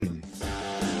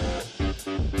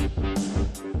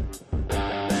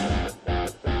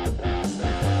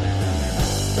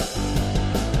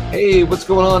Hey, what's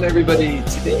going on, everybody?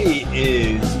 Today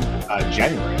is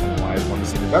January. I don't know why I want to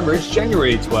say November. It's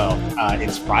January 12th.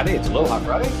 It's Friday. It's Aloha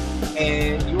Friday.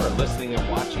 And you are listening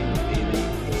and watching the Daily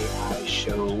AI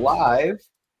Show live.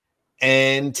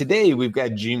 And today we've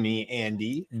got Jyunmi,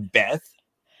 Andy, Beth.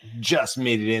 Just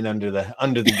made it in under the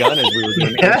gun as we were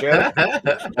doing the intro.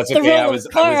 That's okay. The role of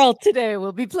Carl today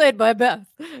will be played by Beth.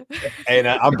 And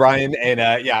I'm Brian. And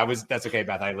that's okay,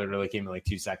 Beth. I literally came in like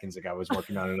 2 seconds ago. I was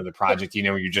working on another project. You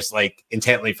know, you're just like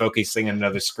intently focusing on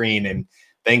another screen. And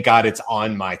thank God it's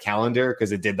on my calendar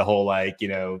because it did the whole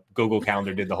Google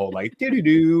Calendar did the whole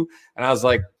doo-doo-doo. And I was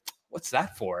like, what's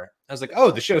that for? I was like,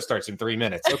 oh, the show starts in 3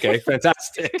 minutes. Okay,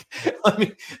 fantastic.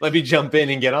 let me jump in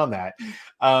and get on that.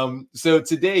 So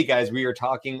today, guys, we are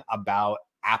talking about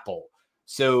Apple.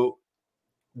 So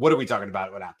what are we talking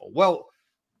about with Apple? Well,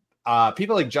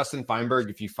 people like Justin Feinberg,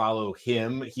 if you follow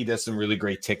him, he does some really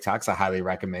great TikToks. I highly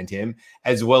recommend him,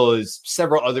 as well as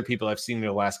several other people I've seen in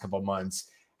the last couple of months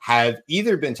have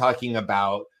either been talking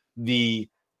about the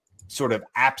sort of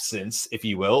absence, if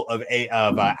you will, of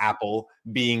Apple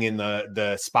being in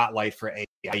the spotlight for AI.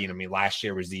 You know, I mean, last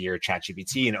year was the year of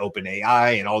ChatGPT and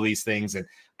OpenAI and all these things, and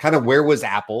kind of where was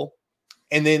Apple?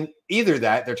 And then either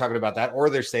that they're talking about that, or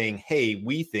they're saying, hey,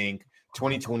 we think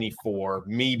 2024,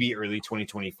 maybe early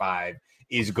 2025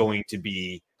 is going to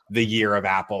be the year of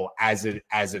Apple as it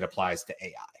applies to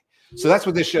AI. So that's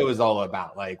what this show is all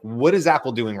about. Like, what is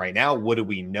Apple doing right now? What do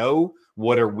we know?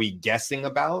 What are we guessing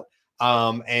about?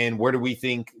 And where do we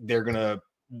think they're gonna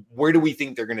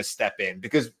step in?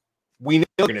 Because we know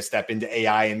they're gonna step into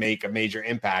AI and make a major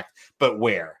impact, but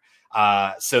where?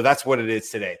 So that's what it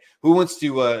is today. Who wants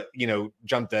to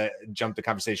jump the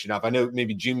conversation off? I know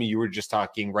maybe Jyunmi, you were just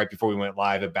talking right before we went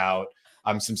live about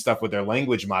some stuff with their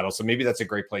language model. So maybe that's a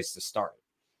great place to start.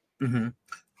 Mm-hmm.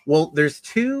 Well, there's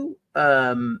two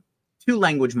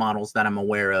language models that I'm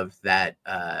aware of that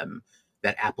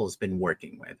Apple's been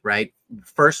working with, right?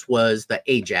 First was the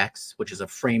AJAX, which is a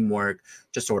framework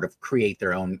to sort of create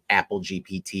their own Apple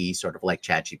GPT, sort of like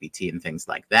ChatGPT and things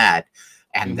like that.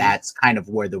 And that's kind of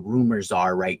where the rumors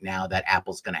are right now, that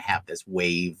Apple's going to have this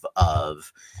wave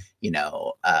of,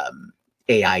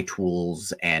 AI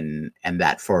tools and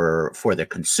that for the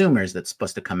consumers that's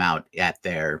supposed to come out at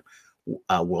their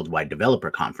Worldwide Developer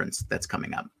Conference that's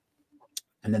coming up.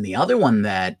 And then the other one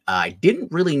that I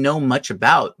didn't really know much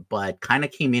about, but kind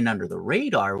of came in under the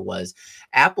radar, was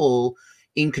Apple,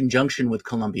 in conjunction with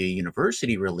Columbia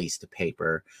University, released a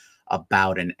paper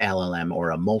about an LLM,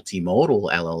 or a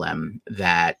multimodal LLM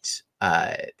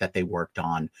that they worked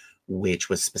on, which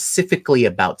was specifically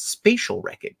about spatial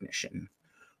recognition,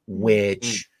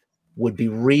 which would be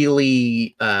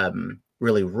really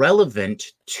relevant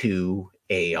to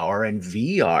AR and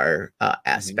VR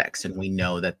aspects. And we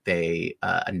know that they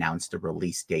announced a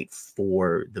release date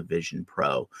for the Vision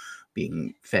Pro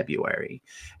being February.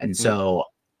 And so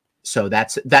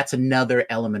that's another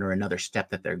element or another step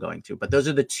that they're going to. But those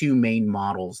are the two main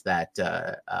models that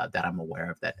I'm aware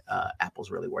of that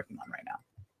Apple's really working on right now.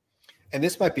 And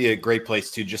this might be a great place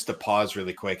to pause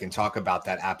really quick and talk about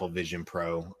that Apple Vision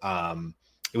Pro.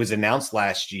 It was announced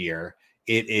last year.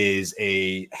 It is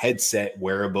a headset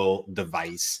wearable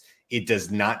device. It does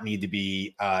not need to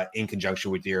be in conjunction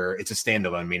with it's a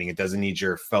standalone, meaning it doesn't need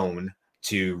your phone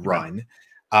to run.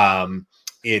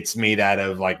 It's made out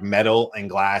of like metal and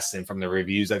glass. And from the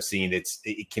reviews I've seen,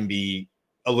 it can be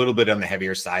a little bit on the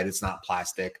heavier side. It's not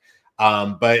plastic.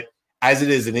 But as it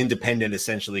is an independent,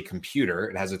 essentially, computer,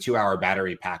 it has a 2-hour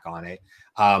battery pack on it,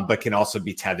 but can also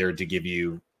be tethered to give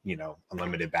you,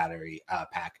 unlimited battery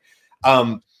pack.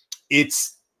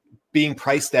 It's being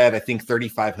priced at, I think,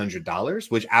 $3,500,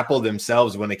 which Apple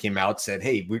themselves, when they came out, said,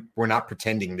 hey, we're not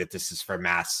pretending that this is for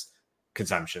mass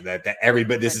consumption, that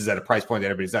everybody, this is at a price point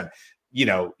that everybody's done.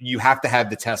 You have to have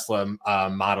the Tesla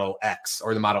Model X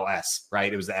or the Model S,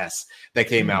 right? It was the S that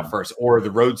came out first, or the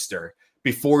Roadster,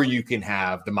 before you can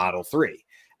have the Model 3.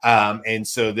 And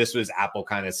so this was Apple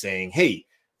kind of saying, hey,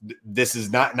 this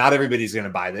is not everybody's going to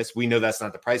buy this. We know that's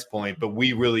not the price point, but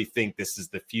we really think this is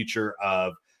the future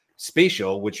of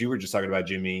spatial, which you were just talking about,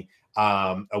 Jyunmi.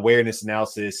 Awareness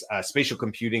analysis, spatial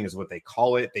computing is what they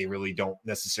call it. They really don't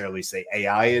necessarily say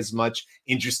AI as much.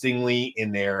 Interestingly,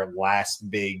 in their last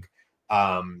big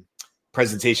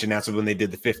presentation, that's when they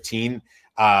did the 15,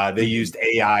 They used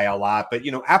AI a lot, but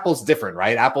Apple's different,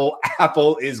 right?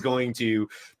 Apple is going to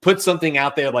put something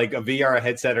out there like a VR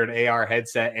headset or an AR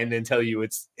headset, and then tell you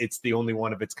it's the only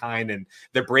one of its kind, and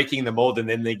they're breaking the mold, and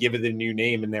then they give it a new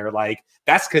name, and they're like,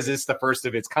 that's because it's the first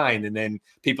of its kind. And then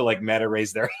people like Meta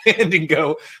raise their hand and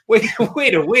go, wait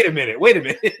a minute.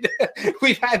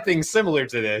 We've had things similar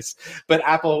to this, but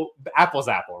Apple's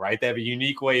Apple, right? They have a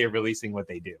unique way of releasing what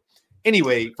they do.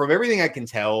 Anyway, from everything I can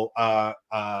tell,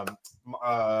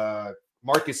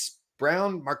 Marcus,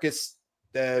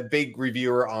 the big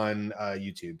reviewer on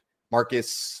YouTube,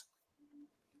 Marcus.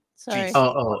 Sorry.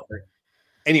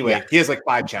 Anyway, Yeah. he has like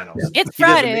 5 channels. It's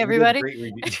Friday, everybody.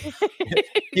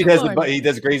 He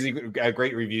does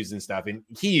great reviews and stuff. And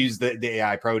he used the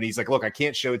AI Pro, and he's like, look, I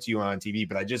can't show it to you on TV,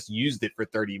 but I just used it for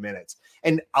 30 minutes.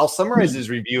 And I'll summarize his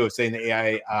review of saying the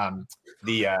AI,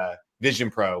 the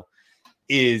Vision Pro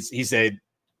is, he said,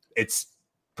 it's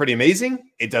pretty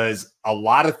amazing. It does a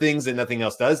lot of things that nothing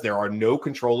else does. There are no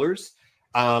controllers.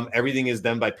 Everything is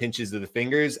done by pinches of the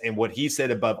fingers. And what he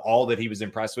said above all that he was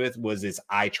impressed with was his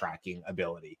eye tracking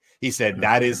ability. He said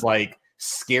that is like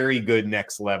scary good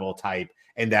next level type,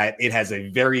 and that it has a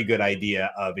very good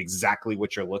idea of exactly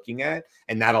what you're looking at.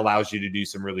 And that allows you to do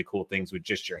some really cool things with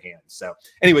just your hands. So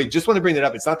anyway, just want to bring that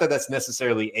up. It's not that that's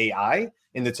necessarily AI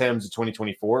in the terms of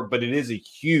 2024, but it is a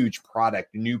huge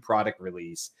new product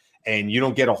release. And you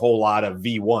don't get a whole lot of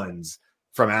V1s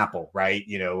from Apple, right?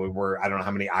 I don't know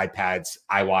how many iPads,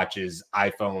 iWatches,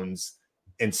 iPhones,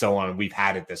 and so on we've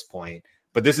had at this point,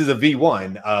 but this is a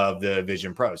V1 of the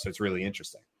Vision Pro. So it's really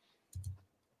interesting.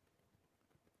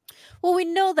 Well, we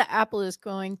know that Apple is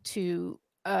going to,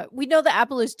 we know that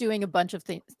Apple is doing a bunch of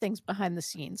things behind the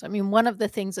scenes. I mean, one of the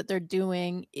things that they're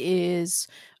doing is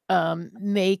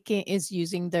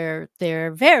using their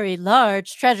very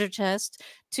large treasure chest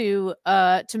to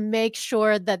make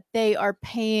sure that they are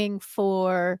paying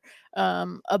for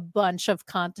a bunch of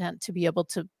content to be able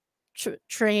to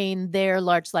train their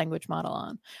large language model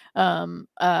on,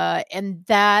 and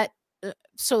that.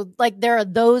 So like there are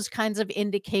those kinds of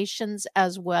indications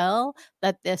as well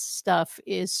that this stuff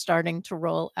is starting to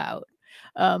roll out.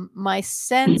 My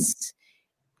sense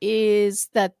is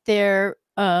that they're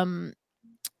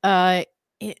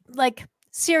like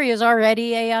Siri is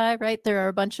already AI, right? There are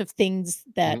a bunch of things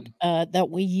that that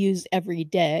we use every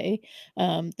day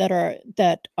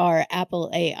that are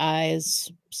Apple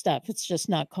AI's stuff. It's just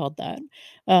not called that.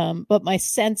 But my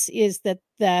sense is that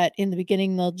in the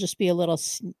beginning they'll just be a little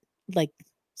like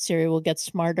Siri will get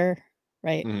smarter,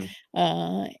 right?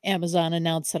 Amazon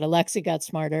announced that Alexa got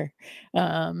smarter.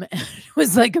 It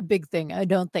was like a big thing. I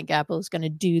don't think Apple is going to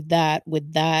do that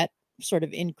with that sort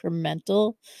of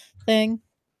incremental thing.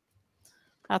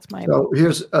 That's my. So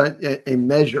here's a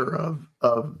measure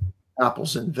of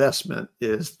Apple's investment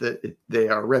is that they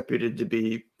are reputed to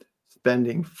be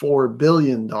spending $4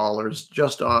 billion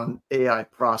just on AI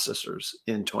processors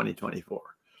in 2024.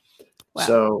 Wow.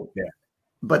 So, yeah.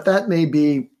 But that may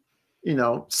be,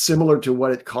 similar to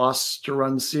what it costs to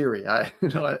run Siri.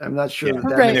 I'm not sure. Yeah. I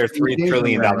mean, they're a $3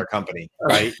 trillion company,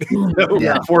 right? So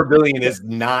yeah. $4 billion is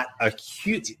not a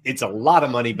huge. It's a lot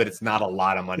of money, but it's not a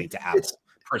lot of money to Apple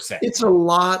per se. It's a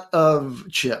lot of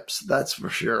chips, that's for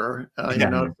sure.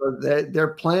 So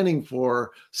they're planning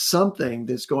for something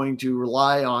that's going to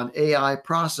rely on AI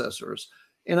processors,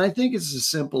 and I think it's as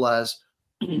simple as,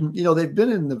 they've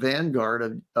been in the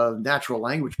vanguard of natural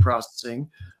language processing.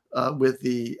 With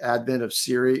the advent of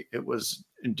Siri, it was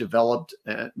developed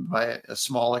by a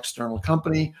small external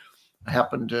company. I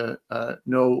happen to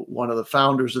know one of the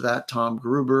founders of that, Tom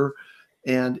Gruber,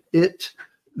 and it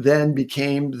then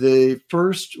became the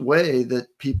first way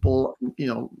that people,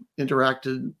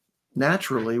 interacted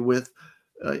naturally with,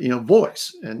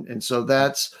 voice. And so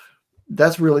that's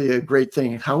really a great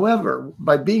thing. However,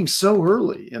 by being so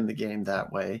early in the game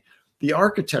that way, the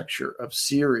architecture of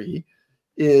Siri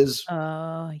is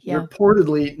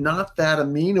reportedly not that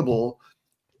amenable,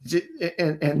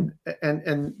 and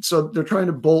so they're trying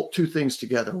to bolt two things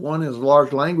together. One is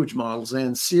large language models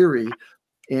and Siri,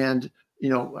 and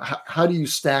how do you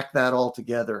stack that all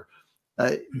together?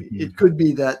 It could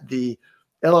be that the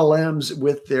LLMs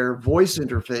with their voice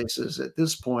interfaces at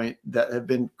this point that have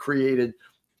been created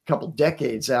a couple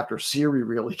decades after Siri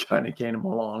really kind of came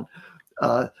along,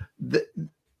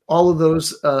 all of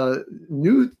those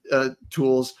new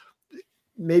tools,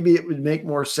 maybe it would make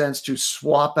more sense to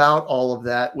swap out all of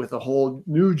that with a whole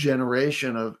new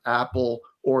generation of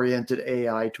Apple-oriented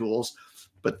AI tools.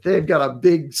 But they've got a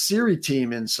big Siri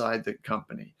team inside the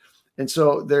company. And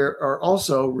so there are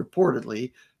also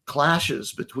reportedly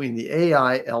clashes between the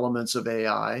AI elements of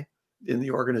AI in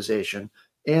the organization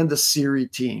and the Siri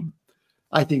team.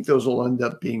 I think those will end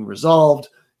up being resolved,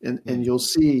 and you'll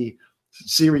see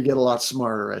Siri get a lot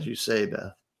smarter, as you say,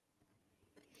 Beth.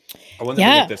 I wanted to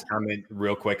get this comment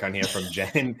real quick on here from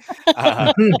Jen.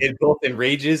 It both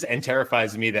enrages and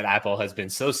terrifies me that Apple has been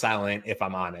so silent, if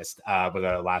I'm honest, with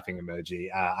a laughing emoji.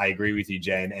 I agree with you,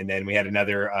 Jen. And then we had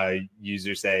another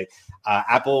user say,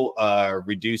 Apple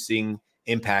reducing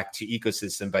impact to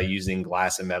ecosystem by using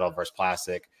glass and metal versus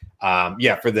plastic.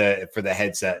 For the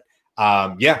headset.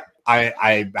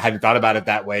 I hadn't thought about it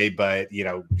that way, but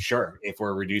sure, if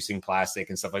we're reducing plastic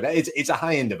and stuff like that, it's a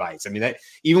high-end device. I mean, that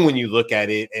even when you look at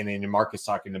it, and then Marcus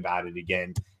talking about it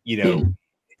again,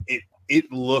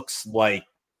 it looks like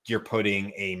you're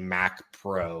putting a Mac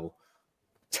Pro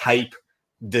type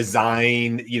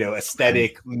design,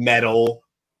 aesthetic metal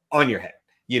on your head.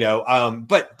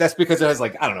 But that's because it has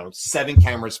 7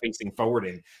 cameras facing forward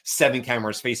and 7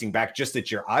 cameras facing back just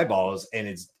at your eyeballs,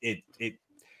 and it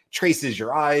traces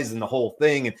your eyes and the whole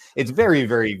thing, and it's very,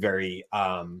 very, very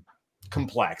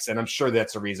complex. And I'm sure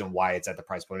that's the reason why it's at the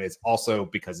price point. It's also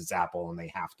because it's Apple and they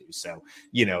have to. So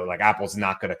Apple's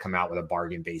not going to come out with a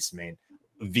bargain basement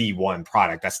V1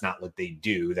 product. That's not what they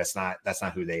do. That's not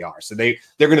who they are. So they're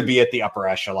going to be at the upper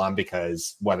echelon,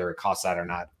 because whether it costs that or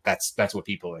not, that's what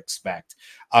people expect.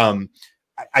 I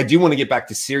do want to get back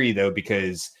to Siri though,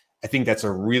 because I think that's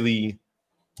a really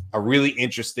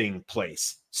interesting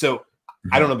place. So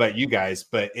I don't know about you guys,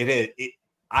 but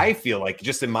I feel like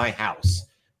just in my house,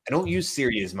 I don't use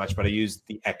Siri as much, but I use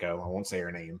the Echo. I won't say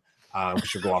her name.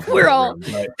 She'll go off.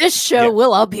 This show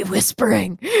will all be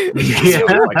whispering.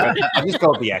 I'll just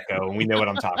call it the Echo, and we know what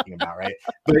I'm talking about, right?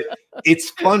 But it's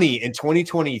funny, in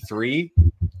 2023,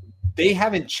 they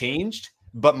haven't changed,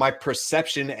 but my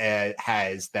perception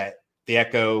has that the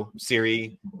Echo,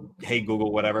 Siri, Hey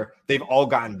Google, whatever, they've all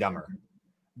gotten dumber.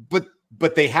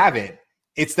 But they haven't.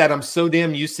 It's that I'm so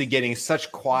damn used to getting such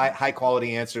high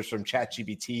quality answers from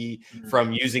ChatGPT,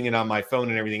 from using it on my phone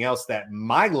and everything else, that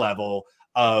my level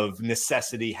of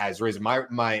necessity has risen. My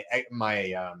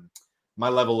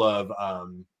level of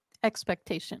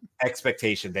expectation.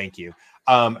 Thank you.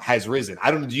 Has risen. I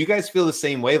don't know. Do you guys feel the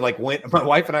same way? Like, when my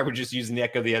wife and I were just using the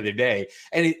Echo the other day,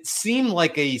 and it seemed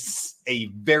like a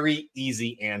very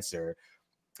easy answer.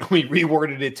 We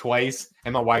reworded it twice,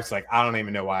 and my wife's like, I don't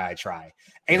even know why I try.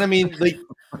 And I mean,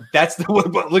 that's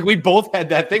we both had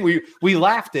that thing. We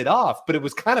laughed it off, but it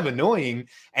was kind of annoying.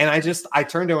 And I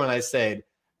turned to her and I said,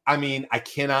 I mean, I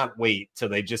cannot wait till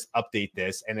they just update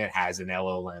this and it has an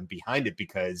LLM behind it,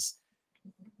 because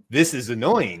this is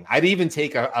annoying. I'd even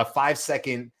take a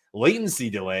 5-second latency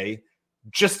delay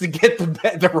just to get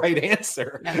the right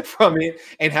answer from it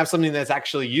and have something that's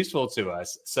actually useful to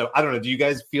us. So I don't know. Do you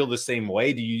guys feel the same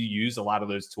way? Do you use a lot of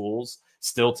those tools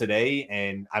still today?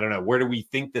 And I don't know, where do we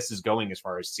think this is going as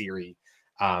far as Siri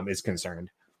is concerned?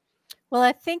 Well,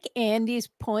 I think Andy's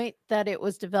point that it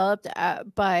was developed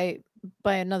by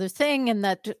another thing, and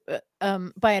that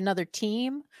by another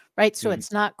team, right? So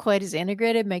it's not quite as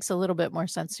integrated, makes a little bit more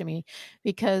sense to me,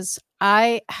 because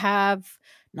I have,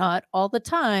 not all the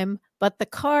time, but the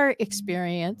car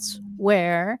experience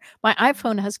where my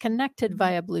iPhone has connected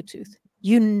via Bluetooth.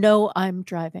 I'm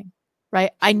driving,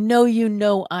 right? I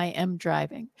know I am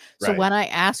driving. So when I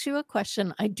ask you a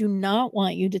question, I do not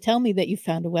want you to tell me that you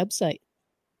found a website,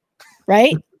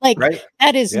 right?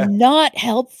 That is not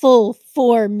helpful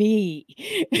for me.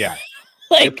 Yeah.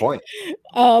 Good point.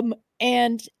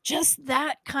 And just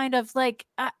that kind of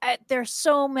there's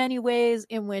so many ways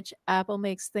in which Apple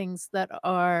makes things that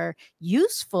are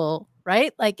useful,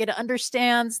 right? Like, it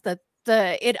understands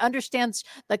it understands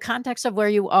the context of where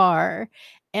you are,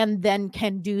 and then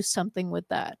can do something with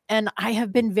that. And I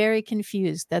have been very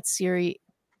confused that Siri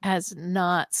has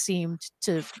not seemed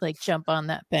to jump on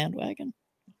that bandwagon.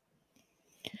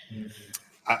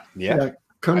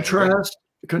 Contrast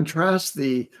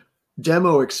the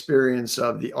demo experience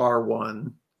of the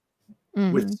R1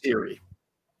 with Siri,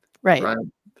 right?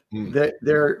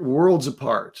 They're worlds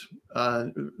apart.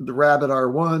 The Rabbit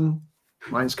R1,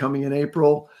 mine's coming in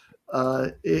April,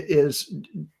 is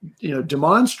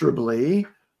demonstrably,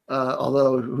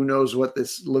 although who knows what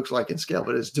this looks like in scale,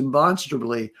 but it's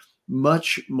demonstrably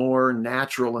much more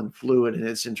natural and fluid in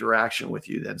its interaction with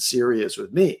you than Siri is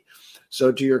with me.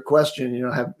 So to your question,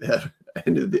 have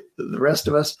the rest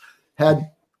of us had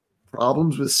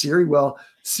problems with Siri? Well,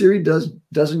 Siri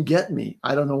doesn't get me.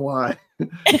 I don't know why.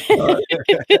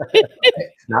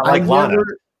 Not like Lana.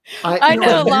 I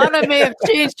know Lana may have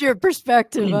changed your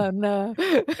perspective on.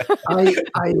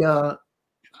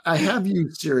 I have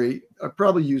used Siri. I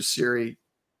probably use Siri a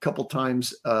couple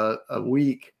times a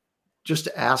week just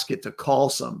to ask it to call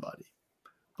somebody,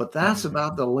 but that's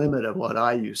about the limit of what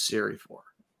I use Siri for.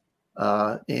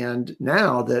 And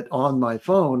now that on my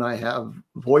phone, I have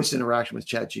voice interaction with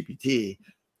ChatGPT,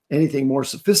 anything more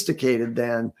sophisticated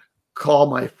than call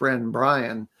my friend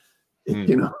Brian,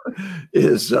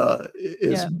 is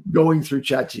going through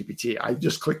ChatGPT. I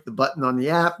just click the button on the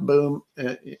app, boom,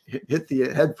 hit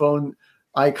the headphone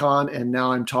icon, and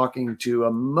now I'm talking to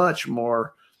a much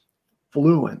more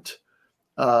fluent,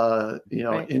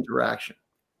 interaction.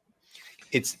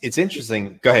 It's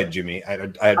interesting. Go ahead, Jyunmi.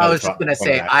 I was just going to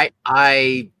say,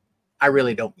 I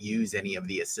really don't use any of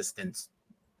the assistants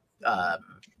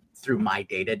through my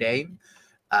day-to-day.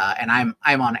 And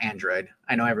I'm on Android.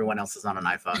 I know everyone else is on an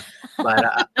iPhone,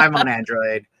 but I'm on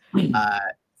Android.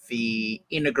 The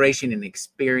integration and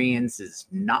experience is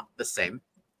not the same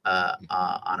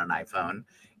on an iPhone.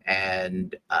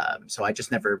 And so I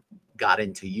just never got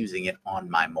into using it on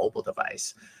my mobile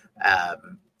device.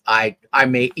 I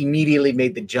immediately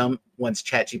made the jump once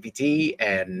ChatGPT,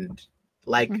 and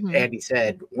like Andy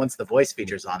said, once the voice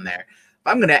feature's on there,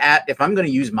 if I'm gonna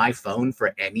use my phone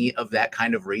for any of that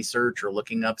kind of research or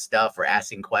looking up stuff or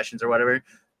asking questions or whatever,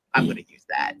 I'm gonna use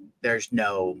that. There's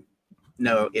no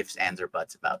ifs, ands, or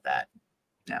buts about that.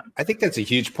 No, I think that's a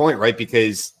huge point, right?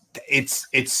 Because it's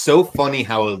so funny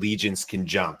how allegiance can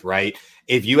jump, right?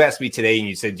 If you asked me today and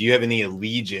you said, do you have any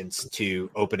allegiance to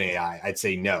OpenAI? I'd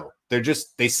say no.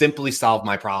 They simply solve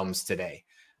my problems today.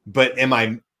 But am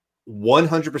I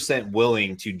 100%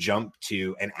 willing to jump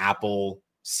to an Apple,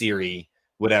 Siri,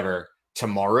 whatever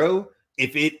tomorrow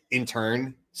if it in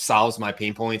turn solves my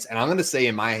pain points? And I'm going to say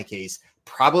in my case,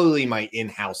 probably my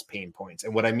in-house pain points.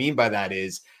 And what I mean by that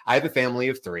is I have a family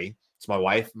of 3. It's my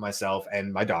wife, myself,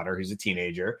 and my daughter, who's a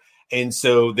teenager. And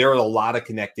so there are a lot of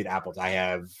connected Apples. I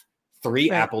have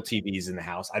 3 Apple TVs in the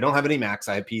house. I don't have any Macs.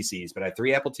 I have PCs, but I have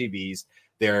 3 Apple TVs.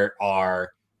 There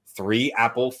are 3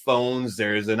 Apple phones.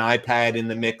 There's an iPad in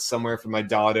the mix somewhere for my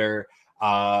daughter.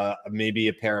 Maybe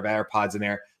a pair of AirPods in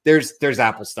there. There's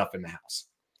Apple stuff in the house.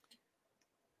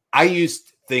 I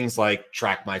used things like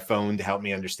Track My Phone to help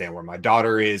me understand where my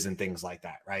daughter is and things like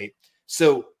that, right?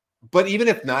 So, but even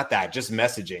if not that, just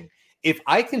messaging. If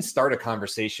I can start a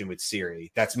conversation with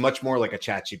Siri, that's much more like a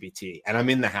ChatGPT, and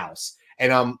I'm in the house,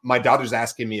 and my daughter's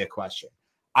asking me a question.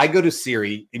 I go to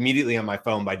Siri immediately on my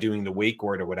phone by doing the wake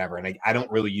word or whatever. And I don't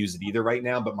really use it either right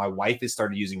now, but my wife has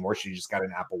started using more. She just got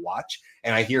an Apple Watch,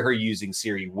 and I hear her using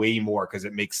Siri way more because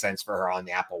it makes sense for her on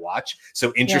the Apple Watch.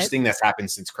 So interesting. That's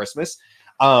happened since Christmas.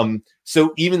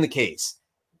 So even the case,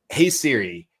 hey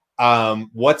Siri,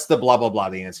 what's the blah, blah,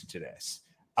 blah, the answer to this?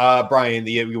 Brian,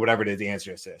 whatever it is, the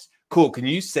answer is this. Cool. Can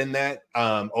you send that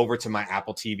over to my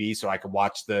Apple TV so I can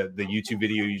watch the YouTube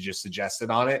video you just suggested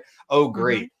on it? Oh,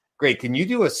 great. Great. Can you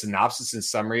do a synopsis and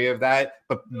summary of that,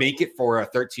 but make it for a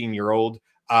 13-year-old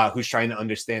who's trying to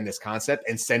understand this concept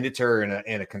and send it to her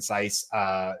in a concise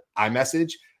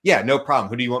iMessage? Yeah, no problem.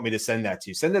 Who do you want me to send that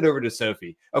to? Send it over to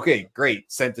Sophie. Okay,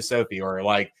 great. Send to Sophie, or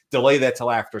like delay that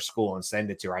till after school and send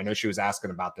it to her. I know she was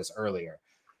asking about this earlier.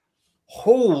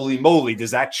 Holy moly,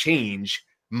 does that change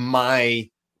my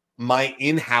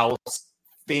in-house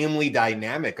family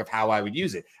dynamic of how I would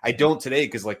use it? I don't today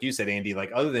because, like you said, Andy,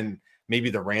 like other than maybe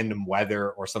the random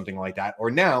weather or something like that. Or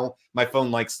now my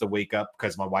phone likes to wake up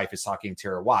because my wife is talking to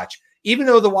her watch. Even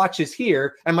though the watch is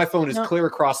here and my phone is clear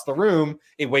across the room,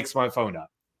 it wakes my phone up.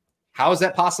 How is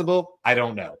that possible? I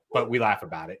don't know, but we laugh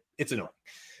about it. It's annoying.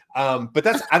 But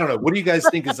that's, I don't know. What do you guys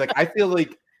think? Is like, I feel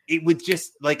like it would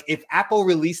just like if Apple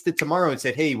released it tomorrow and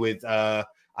said, hey, with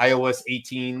iOS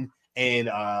 18 and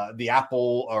the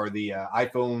Apple or the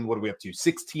iPhone, what are we up to?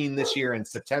 16 this year in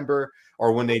September,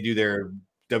 or when they do their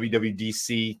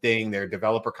WWDC thing, their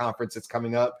developer conference that's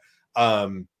coming up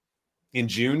in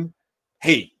June.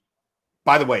 Hey,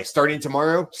 by the way, starting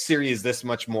tomorrow, Siri is this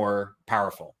much more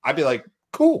powerful. I'd be like,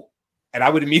 cool. And I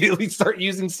would immediately start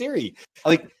using Siri.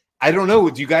 Like, I don't know.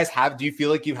 Do you feel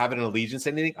like you have an allegiance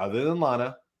to anything other than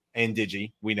Lana and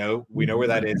Digi? We know where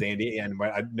that is, Andy. And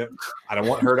I don't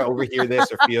want her to overhear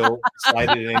this or feel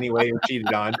slighted in any way or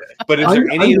cheated on. But is there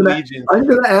any allegiance? I'm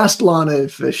going to ask Lana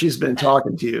if she's been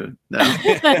talking to you. No.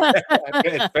 It's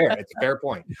fair. It's a fair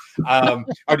point.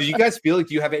 Or do you guys feel like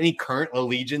you have any current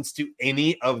allegiance to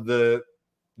any of the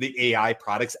AI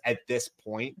products at this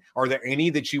point? Are there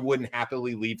any that you wouldn't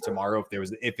happily leave tomorrow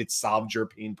if it solved your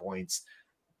pain points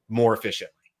more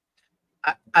efficiently?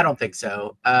 I don't think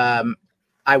so.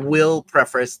 I will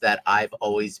preface that I've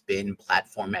always been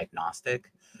platform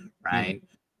agnostic, right?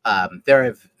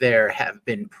 There have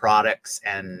been products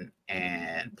and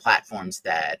platforms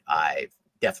that I've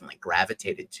definitely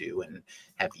gravitated to and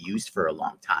have used for a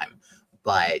long time,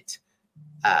 but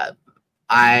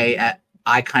I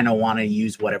kind of want to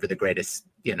use whatever the greatest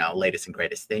latest and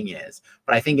greatest thing is.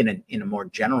 But I think in a more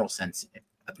general sense,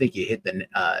 I think you hit the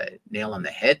nail on the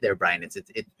head there, Brian.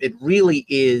 It really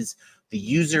is the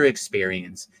user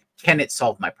experience. Can it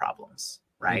solve my problems?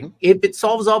 Right. Mm-hmm. If it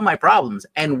solves all my problems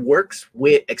and works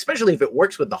with, especially if it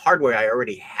works with the hardware I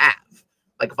already have,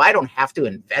 like if I don't have to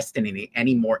invest in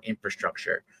any more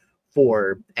infrastructure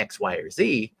for X, Y, or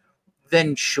Z,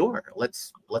 then sure,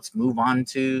 let's move on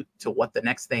to what the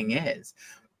next thing is.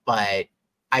 But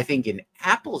I think in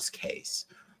Apple's case,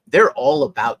 they're all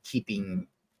about keeping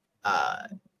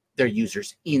their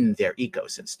users in their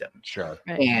ecosystem. Sure.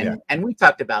 And we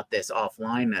talked about this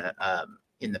offline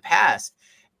in the past.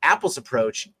 Apple's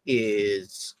approach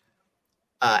is,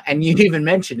 and you even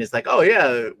mentioned, is like, oh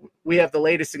yeah, we have the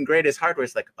latest and greatest hardware.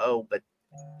 It's like, oh, but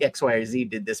X, Y, or Z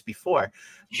did this before.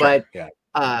 Sure.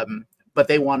 But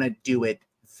they want to do it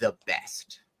the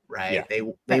best, right? Yeah.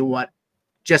 They want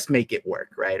just make it work,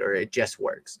 right? Or it just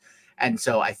works. And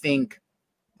so I think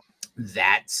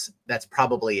that's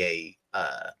probably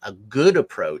a good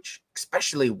approach,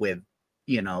 especially with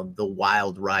the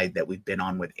wild ride that we've been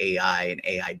on with AI and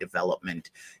AI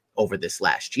development over this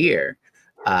last year,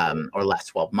 or last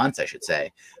 12 months, I should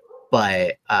say.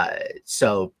 But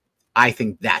so I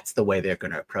think that's the way they're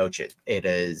going to approach it. It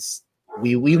is,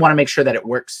 we want to make sure that it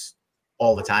works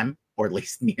all the time, or at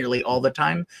least nearly all the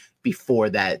time, before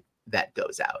that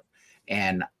goes out.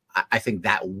 And I think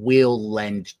that will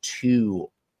lend to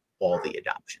all the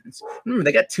adoptions. Remember,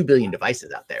 they got 2 billion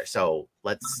devices out there. So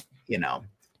let's,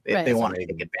 they want to take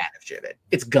advantage of it.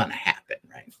 It's going to happen,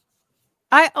 right?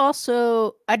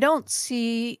 I don't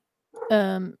see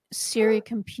Siri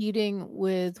competing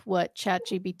with what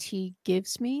ChatGPT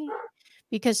gives me,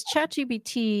 because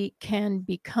ChatGPT can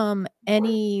become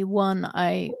anyone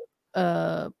I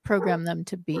program them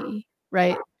to be,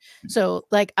 right? So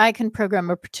like I can program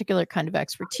a particular kind of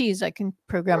expertise. I can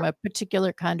program a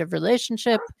particular kind of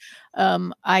relationship.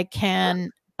 I can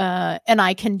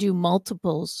do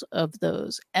multiples of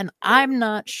those. And I'm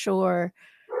not sure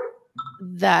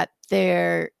that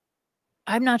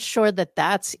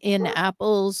that's in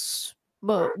Apple's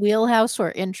wheelhouse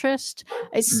or interest.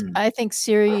 I think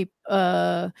Siri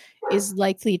is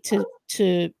likely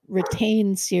to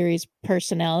retain Siri's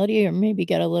personality, or maybe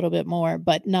get a little bit more,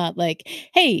 but not like,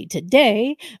 hey,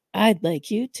 today I'd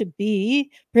like you to be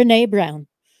Brene Brown.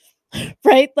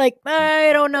 Right? Like,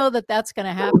 I don't know that that's going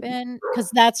to happen, because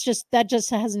that just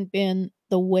hasn't been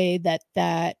the way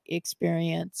that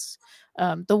experience,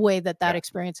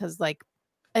 experience has like,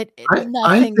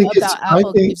 nothing about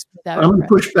Apple gives me that. I'm going to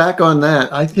push back on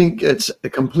that. I think it's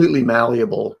completely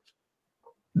malleable.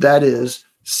 That is,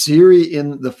 Siri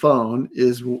in the phone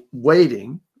is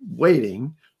waiting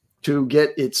to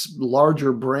get its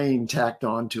larger brain tacked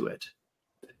onto it.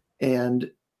 And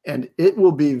it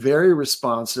will be very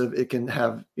responsive. It can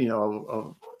have, a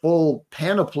full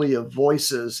panoply of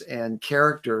voices and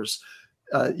characters.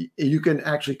 You can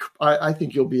actually, I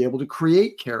think you'll be able to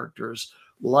create characters,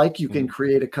 like you can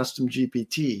create a custom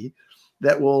GPT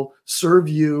that will serve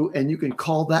you, and you can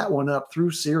call that one up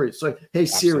through Siri. So, hey,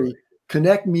 Siri,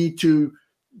 connect me to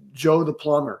Joe the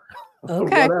plumber.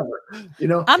 Okay. Or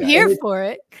whatever. I'm here for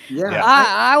it. Yeah.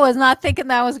 I was not thinking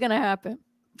that was going to happen.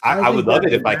 I would love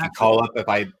it if I could call up, if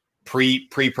I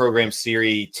pre-programmed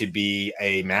Siri to be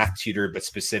a math tutor, but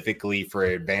specifically for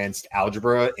advanced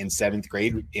algebra in 7th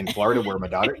grade in Florida, where my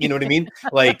daughter, you know what I mean?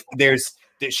 Like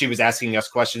she was asking us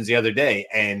questions the other day,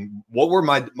 and what were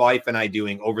my wife and I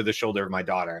doing over the shoulder of my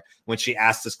daughter when she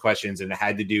asked us questions, and it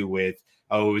had to do with,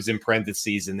 it was in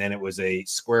parentheses, and then it was a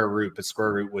square root, but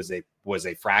square root was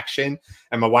a fraction.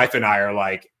 And my wife and I are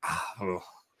like, oh,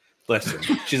 listen.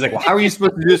 She's like, well, how are you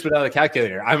supposed to do this without a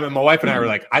calculator? My wife and I were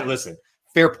like, listen,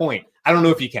 fair point. I don't know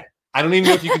if you can. I don't even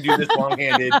know if you can do this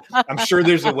long-handed. I'm sure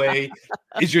there's a way.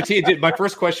 My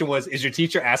first question was, is your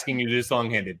teacher asking you to do this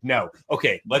long-handed? No.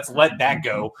 Okay, let's let that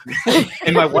go.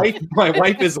 And my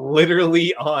wife is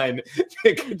literally on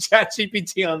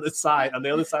ChatGPT on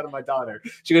the other side of my daughter.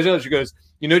 She goes,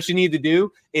 you know what you need to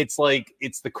do? It's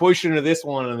the quotient of this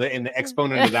one and the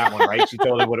exponent of that one, right? She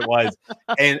told her what it was.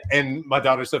 And my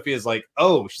daughter Sophia is like,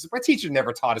 oh, she's like, my teacher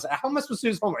never taught us. How am I supposed to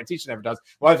do this homework? My teacher never does.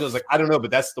 My wife was like, I don't know,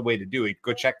 but that's the way to do it.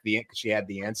 Go check because she had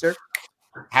the answer.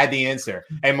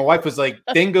 And my wife was like,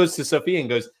 then goes to Sophia and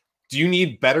goes, do you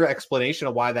need better explanation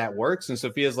of why that works? And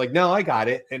Sophia's like, no, I got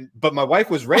it. But my wife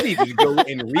was ready to go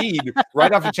and read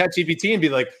right off of ChatGPT and be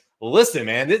like, listen,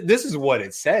 man, this is what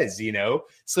it says,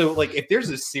 So like, if there's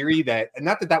a Siri that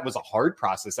was a hard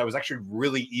process, that was actually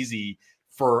really easy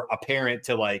for a parent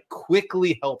to like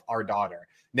quickly help our daughter.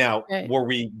 Now, were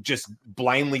we just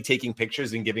blindly taking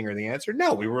pictures and giving her the answer?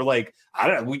 No, we were like, I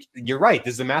don't know. You're right.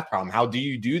 This is a math problem. How do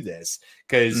you do this?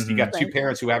 Because you got two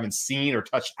parents who haven't seen or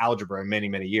touched algebra in many,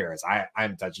 many years. I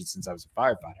haven't touched it since I was a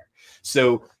firefighter.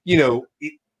 So,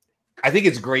 I think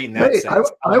it's great in that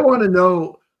sense. I want to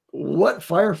know what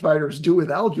firefighters do with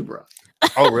algebra.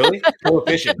 Oh, really?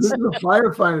 Coefficients. This is a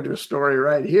firefighter story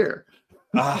right here.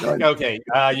 Okay,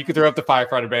 you can throw up the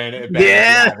firefighter band.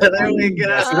 Yeah, there we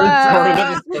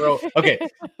go. Okay.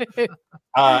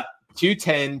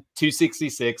 210,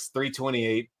 266,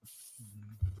 328,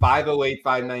 508,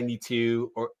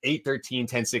 592, or 813,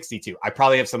 1062. I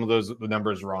probably have some of those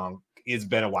numbers wrong. It's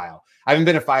been a while. I haven't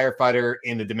been a firefighter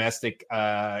in a domestic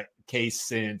case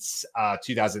since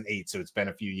 2008, so it's been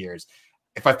a few years.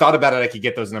 If I thought about it, I could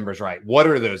get those numbers right. What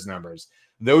are those numbers?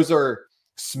 Those are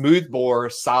smoothbore,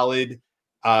 solid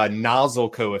nozzle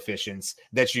coefficients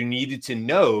that you needed to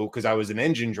know, because I was an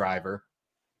engine driver.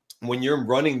 When you're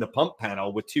running the pump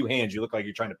panel with two hands, you look like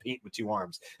you're trying to paint with two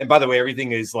arms. And by the way,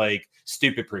 everything is like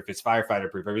stupid proof. It's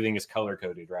firefighter proof. Everything is color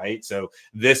coded, right? So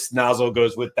this nozzle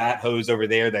goes with that hose over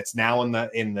there that's now in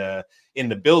the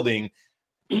building.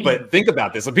 But think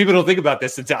about this. So people don't think about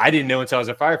this until I didn't know until I was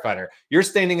a firefighter. You're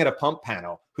standing at a pump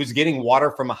panel who's getting water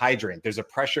from a hydrant. There's a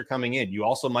pressure coming in. You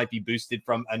also might be boosted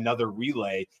from another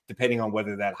relay, depending on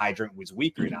whether that hydrant was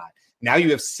weak or not. Now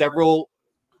you have several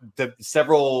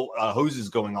hoses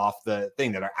going off the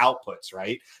thing that are outputs,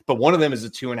 right? But one of them is a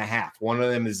 2.5. One of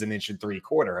them is 1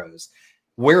 3/4 hose.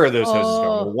 Where are those hoses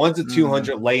going? Well, one's a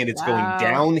 200 lay and it's going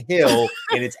downhill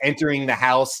and it's entering the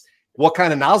house. What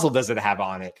kind of nozzle does it have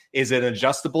on it? Is it an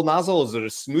adjustable nozzle? Is it a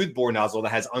smoothbore nozzle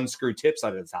that has unscrewed tips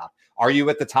on the top? Are you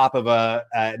at the top of a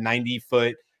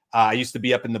 90-foot? I used to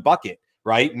be up in the bucket,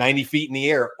 right? 90 feet in the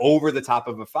air over the top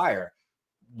of a fire.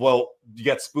 Well, you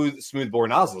got smoothbore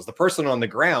nozzles. The person on the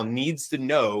ground needs to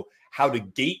know how to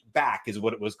gate back, is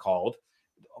what it was called.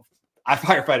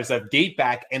 Firefighters have gate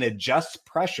back and adjust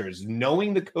pressures,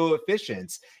 knowing the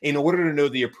coefficients in order to know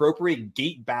the appropriate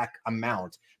gate back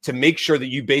amount to make sure that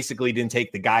you basically didn't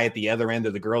take the guy at the other end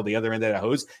or the girl, the other end of the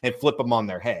hose, and flip them on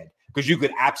their head. Because you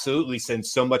could absolutely send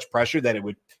so much pressure that it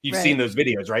would, you've seen those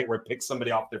videos, right? Where it picks somebody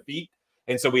off their feet.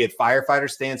 And so we had firefighter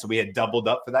stands, so we had doubled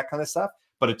up for that kind of stuff.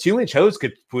 But a 2-inch hose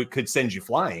could send you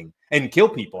flying and kill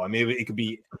people. I mean, it could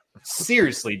be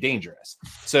seriously dangerous.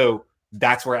 So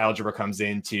that's where algebra comes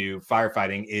into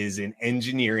firefighting, is in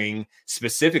engineering,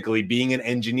 specifically being an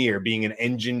engineer, being an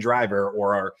engine driver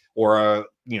or a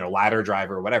ladder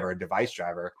driver or whatever, a device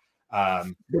driver.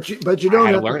 But you don't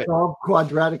have to solve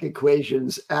quadratic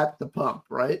equations at the pump,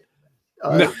 right?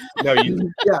 No,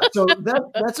 yeah. So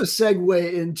that's a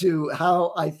segue into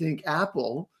how I think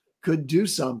Apple could do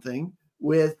something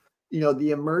with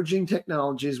the emerging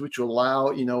technologies, which will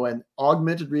allow an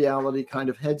augmented reality kind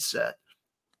of headset.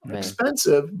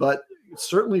 Expensive, but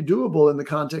certainly doable in the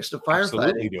context of firefighting.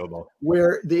 Absolutely doable.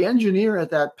 Where the engineer at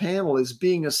that panel is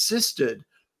being assisted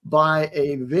by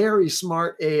a very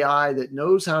smart AI that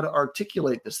knows how to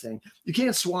articulate this thing. You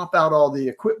can't swap out all the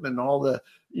equipment, all the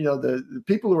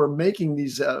people who are making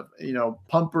these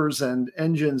pumpers and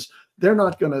engines. They're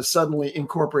not going to suddenly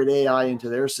incorporate AI into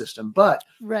their system, but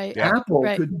Apple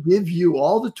could give you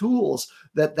all the tools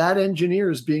that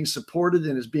engineer is being supported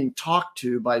and is being talked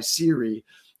to by Siri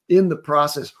in the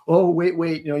process. Oh, wait,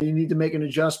 you need to make an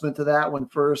adjustment to that one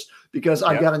first because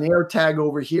I've got an air tag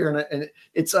over here and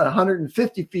it's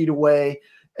 150 feet away.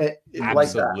 Like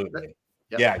that.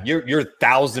 Yep. Yeah, you're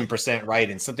 1,000% right.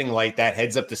 And something like that,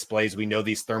 heads up displays, we know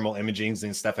these thermal imagings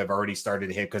and stuff have already started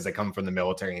to hit because they come from the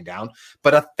military and down.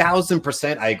 But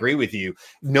 1,000%, I agree with you.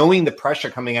 Knowing the pressure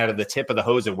coming out of the tip of the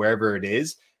hose or wherever it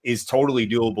is totally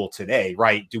doable today,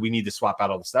 right? Do we need to swap out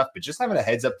all the stuff? But just having a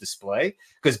heads up display,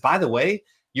 because by the way,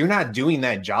 you're not doing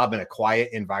that job in a quiet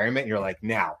environment. You're like,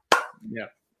 now,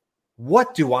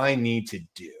 what do I need to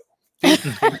do? It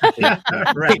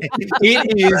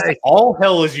is all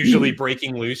hell is usually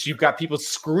breaking loose. You've got people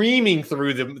screaming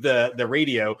through the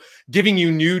radio, giving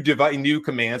you new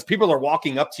commands. People are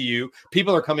walking up to you.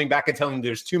 People are coming back and telling you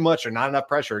there's too much or not enough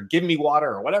pressure. Give me water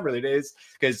or whatever it is.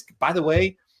 Because by the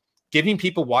way, giving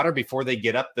people water before they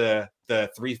get up the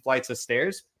 3 flights of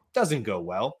stairs doesn't go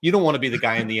well. You don't want to be the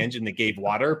guy in the engine that gave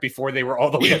water before they were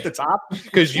all the way at the top,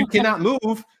 because you cannot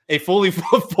move a fully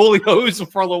hose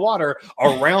full of water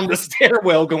around the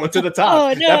stairwell going to the top.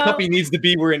 Oh, no. That puppy needs to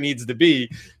be where it needs to be.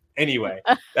 Anyway,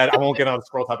 I won't get on the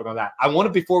scroll topic on that. I want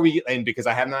to, before we end, because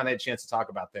I have not had a chance to talk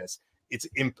about this,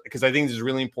 because I think this is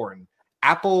really important.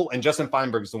 Apple, and Justin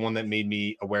Feinberg is the one that made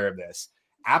me aware of this.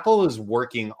 Apple is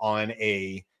working on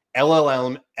a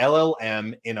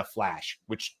LLM in a flash,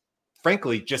 which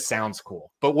frankly just sounds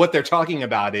cool. But what they're talking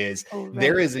about is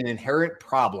there is an inherent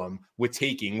problem with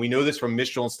taking, we know this from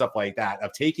Mistral and stuff like that,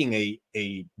 of taking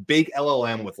a big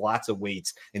LLM with lots of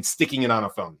weights and sticking it on a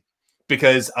phone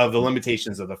because of the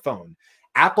limitations of the phone.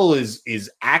 Apple is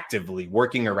actively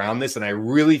working around this, and I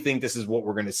really think this is what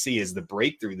we're going to see as the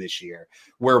breakthrough this year,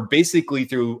 where basically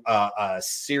through a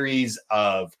series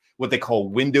of what they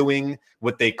call windowing,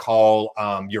 what they call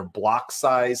your block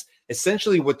size,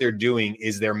 essentially what they're doing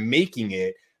is they're making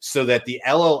it so that the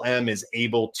LLM is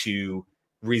able to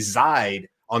reside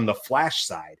on the flash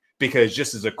side. Because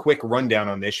just as a quick rundown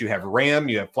on this, you have RAM,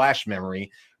 you have flash memory.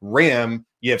 RAM,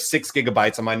 you have 6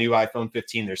 gigabytes on my new iPhone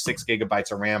 15. There's 6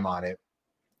 gigabytes of RAM on it.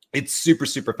 It's super,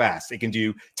 super fast. It can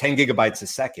do 10 gigabytes a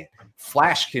second.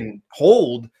 Flash can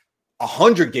hold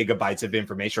 100 gigabytes of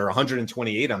information, or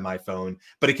 128 on my phone,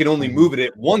 but it can only move it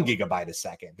at 1 gigabyte a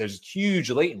second. There's huge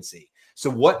latency. So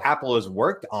what Apple has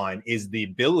worked on is the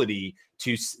ability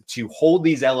to hold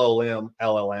these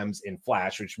LLMs in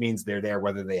flash, which means they're there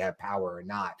whether they have power or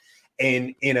not.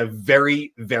 And in a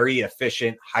very, very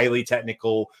efficient, highly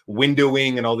technical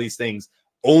windowing and all these things,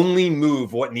 only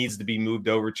move what needs to be moved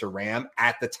over to RAM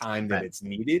at the time that it's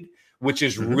needed, which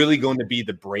is really going to be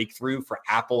the breakthrough for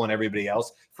Apple and everybody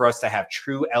else, for us to have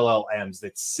true LLMs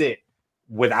that sit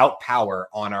without power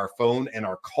on our phone and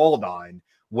are called on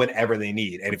whenever they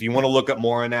need. And if you want to look up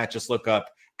more on that, just look up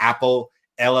Apple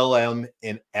LLM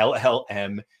in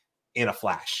a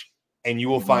flash. And you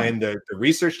will find the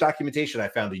research documentation. I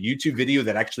found the YouTube video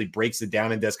that actually breaks it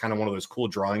down and does kind of one of those cool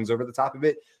drawings over the top of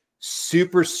it.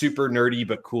 Super, super nerdy,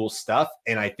 but cool stuff.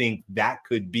 And I think that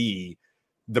could be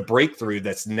the breakthrough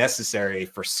that's necessary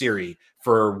for Siri,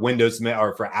 for Windows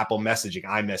or for Apple messaging,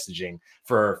 iMessaging,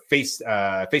 for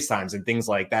FaceTimes and things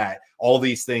like that. All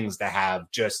these things that have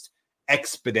just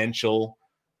exponential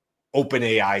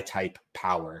OpenAI type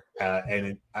power.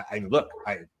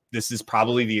 This is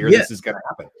probably the year this is going to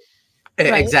happen.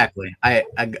 Right. Exactly. I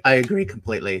agree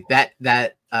completely.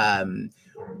 That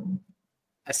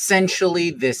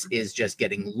essentially, this is just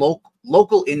getting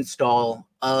local install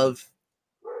of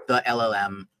the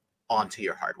LLM onto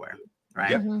your hardware,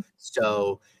 right?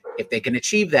 So if they can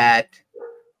achieve that,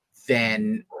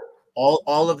 then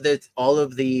all of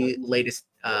the latest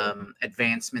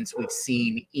advancements we've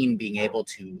seen in being able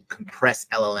to compress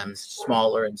LLMs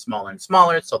smaller and smaller and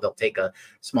smaller, so they'll take a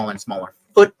smaller and smaller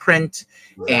footprint,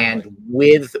 and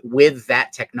with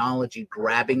that technology,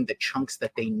 grabbing the chunks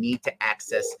that they need to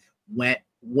access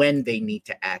when they need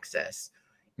to access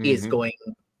is going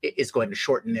to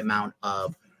shorten the amount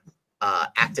of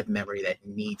active memory that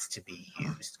needs to be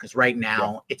used, because right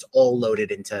now it's all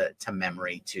loaded into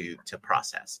memory to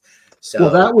process. So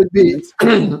that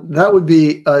would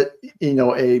be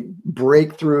a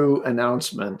breakthrough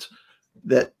announcement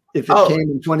that if it came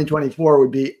in 2024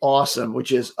 would be awesome,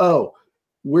 which is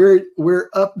we're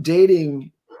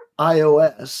updating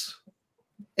iOS,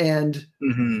 and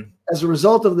as a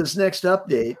result of this next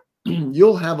update,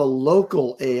 you'll have a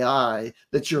local AI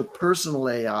that's your personal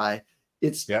AI.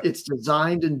 It's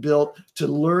designed and built to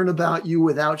learn about you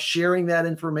without sharing that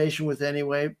information with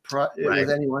anyone,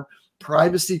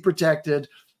 privacy protected,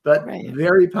 but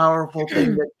very powerful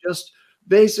thing that just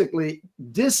basically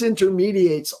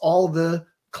disintermediates all the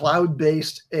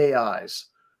cloud-based AIs.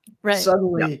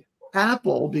 Suddenly,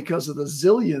 Apple, because of the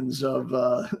zillions of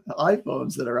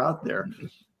iPhones that are out there,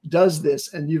 does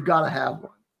this, and you've got to have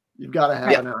one. You've got to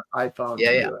have an iPhone.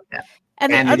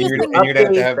 And you're going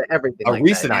to have everything a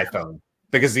recent iPhone.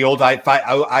 Because the old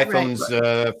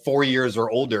iPhones 4 years or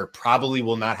older probably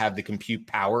will not have the compute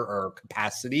power or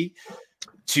capacity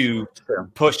to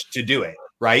push to do it,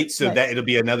 right? So that it'll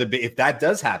be another bit. If that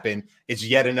does happen, it's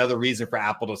yet another reason for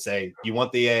Apple to say, you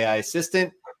want the AI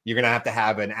assistant, you're going to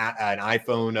have an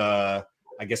iPhone,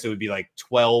 I guess it would be like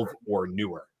 12 or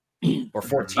newer, or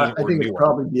 14 or newer. It's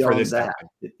probably beyond for this that.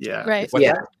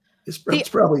 It's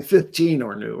probably 15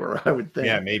 or newer, I would think.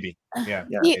 Yeah, maybe.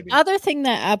 The other thing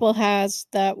that Apple has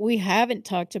that we haven't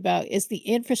talked about is the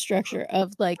infrastructure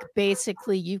of, like,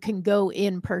 basically you can go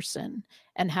in person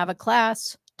and have a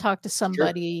class, talk to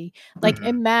somebody. Like,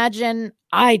 imagine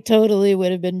I totally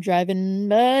would have been driving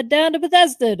down to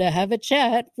Bethesda to have a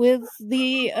chat with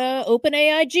the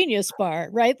OpenAI Genius Bar,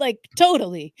 right? Like,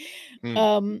 totally.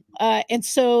 And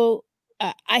so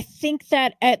I think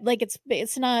that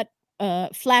it's not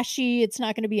flashy, it's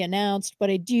not going to be announced,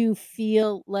 but I do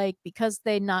feel like because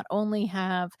they not only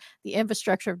have the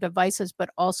infrastructure of devices, but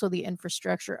also the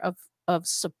infrastructure of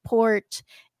support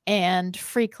and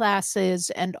free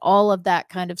classes and all of that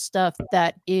kind of stuff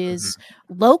that is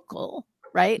local,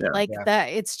 right? That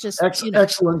it's just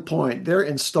excellent point. Their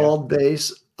installed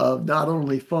base of not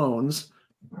only phones,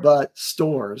 but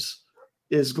stores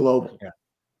is global. Yeah.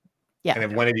 Yeah. And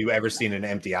have one of you ever seen an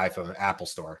empty iPhone Apple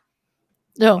store?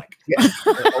 No. Like, yeah,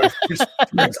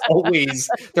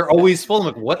 they're always full. I'm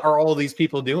like, what are all these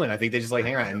people doing? I think they just like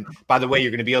hang around. And by the way,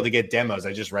 you're going to be able to get demos.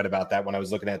 I just read about that when I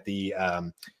was looking at the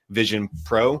Vision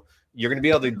Pro. You're going to be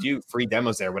able to do free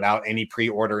demos there without any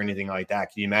pre-order or anything like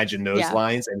that. Can you imagine those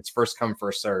lines? And it's first come,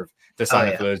 first serve to sign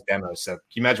up for those demos. So can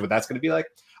you imagine what that's going to be like?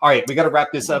 All right, we got to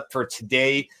wrap this up for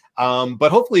today. But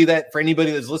hopefully that for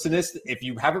anybody that's listening to this, if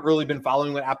you haven't really been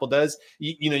following what Apple does,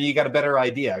 you got a better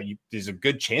idea. There's a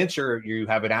good chance you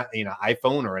have an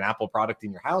iPhone or an Apple product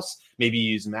in your house. Maybe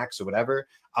you use Macs or whatever.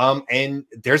 And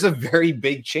there's a very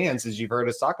big chance, as you've heard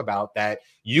us talk about, that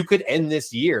you could end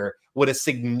this year with a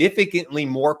significantly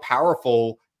more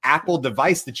powerful Apple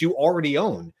device that you already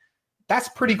own. That's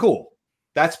pretty cool.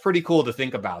 That's pretty cool to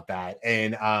think about that.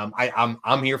 And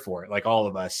I'm here for it, like all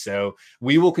of us. So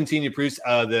we will continue to produce.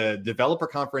 The developer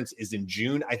conference is in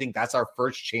June. I think that's our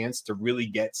first chance to really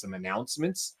get some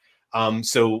announcements.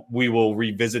 So we will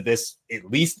revisit this at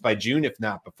least by June, if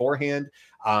not beforehand.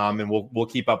 And we'll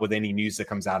keep up with any news that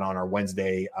comes out on our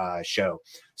Wednesday show.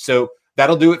 So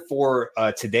that'll do it for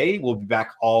today. We'll be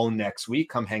back all next week.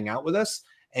 Come hang out with us.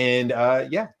 And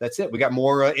that's it. We got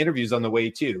more interviews on the way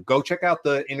too. Go check out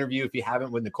the interview if you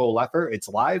haven't with Nicole Leffer. It's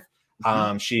live.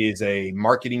 She is a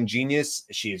marketing genius.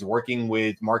 She is working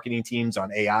with marketing teams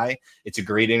on AI. It's a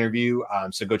great interview.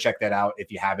 So go check that out if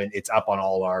you haven't. It's up on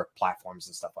all our platforms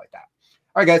and stuff like that.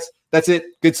 All right, guys, that's it.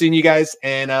 Good seeing you guys,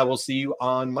 and we'll see you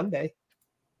on Monday.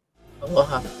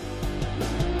 Aloha.